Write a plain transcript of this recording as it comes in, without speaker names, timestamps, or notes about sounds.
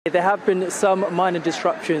There have been some minor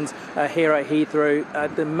disruptions here at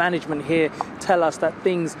Heathrow. The management here tell us that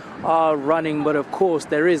things are running, but of course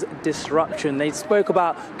there is disruption. They spoke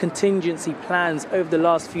about contingency plans over the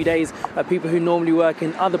last few days. People who normally work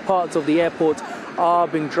in other parts of the airport are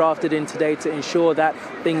being drafted in today to ensure that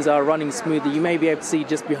things are running smoothly. You may be able to see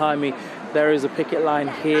just behind me there is a picket line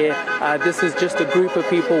here. This is just a group of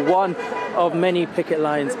people, one of many picket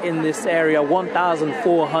lines in this area,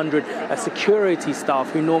 1,400 security staff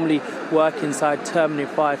who normally work inside Terminal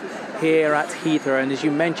 5 here at Heathrow. And as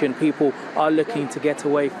you mentioned, people are looking to get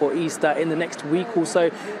away for Easter in the next week or so.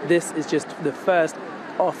 This is just the first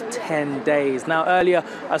of 10 days. Now, earlier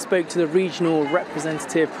I spoke to the regional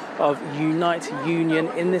representative of Unite Union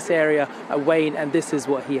in this area, Wayne, and this is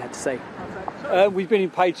what he had to say. We've been in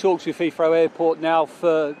paid talks with Heathrow Airport now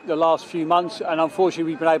for the last few months, and unfortunately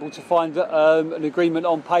we've been able to find an agreement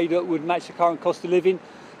on pay that would match the current cost of living.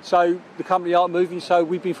 So the company aren't moving, so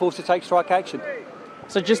we've been forced to take strike action.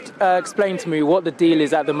 So just explain to me what the deal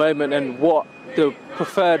is at the moment and what the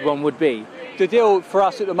preferred one would be. The deal for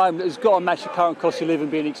us at the moment has got to match the current cost of living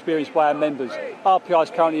being experienced by our members. RPI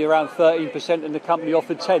is currently around 13% and the company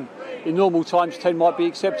offered 10. In normal times 10 might be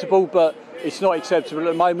acceptable, but it's not acceptable at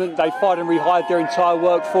the moment. They fired and rehired their entire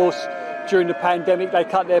workforce during the pandemic. They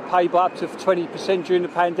cut their pay by up to 20% during the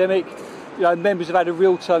pandemic. You know, members have had a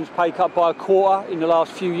real terms pay cut by a quarter in the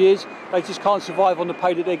last few years. They just can't survive on the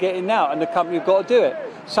pay that they're getting now, and the company have got to do it.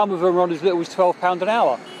 Some of them are on as little as £12 an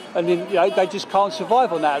hour, and then, you know, they just can't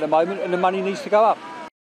survive on that at the moment, and the money needs to go up.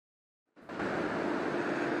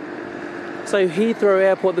 So Heathrow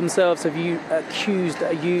Airport themselves have accused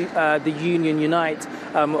the union Unite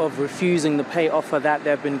of refusing the pay offer that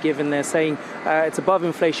they've been given. They're saying it's above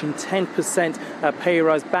inflation, 10% pay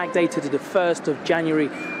rise, backdated to the 1st of January,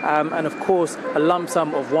 and of course a lump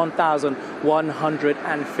sum of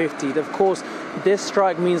 $1,150. Of course, this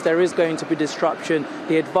strike means there is going to be disruption.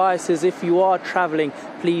 The advice is, if you are travelling,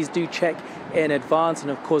 please do check in advance,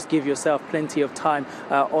 and of course give yourself plenty of time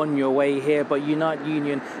on your way here. But Unite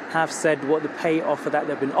Union have said what the pay offer that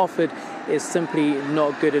they've been offered is simply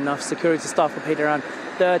not good enough. Security staff are paid around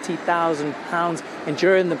 £30,000, and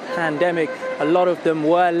during the pandemic a lot of them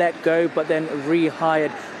were let go but then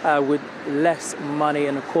rehired with less money.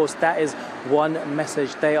 And of course that is one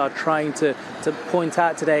message they are trying to point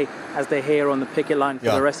out today as they're here on the picket line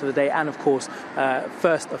for the rest of the day, and of course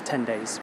first of 10 days.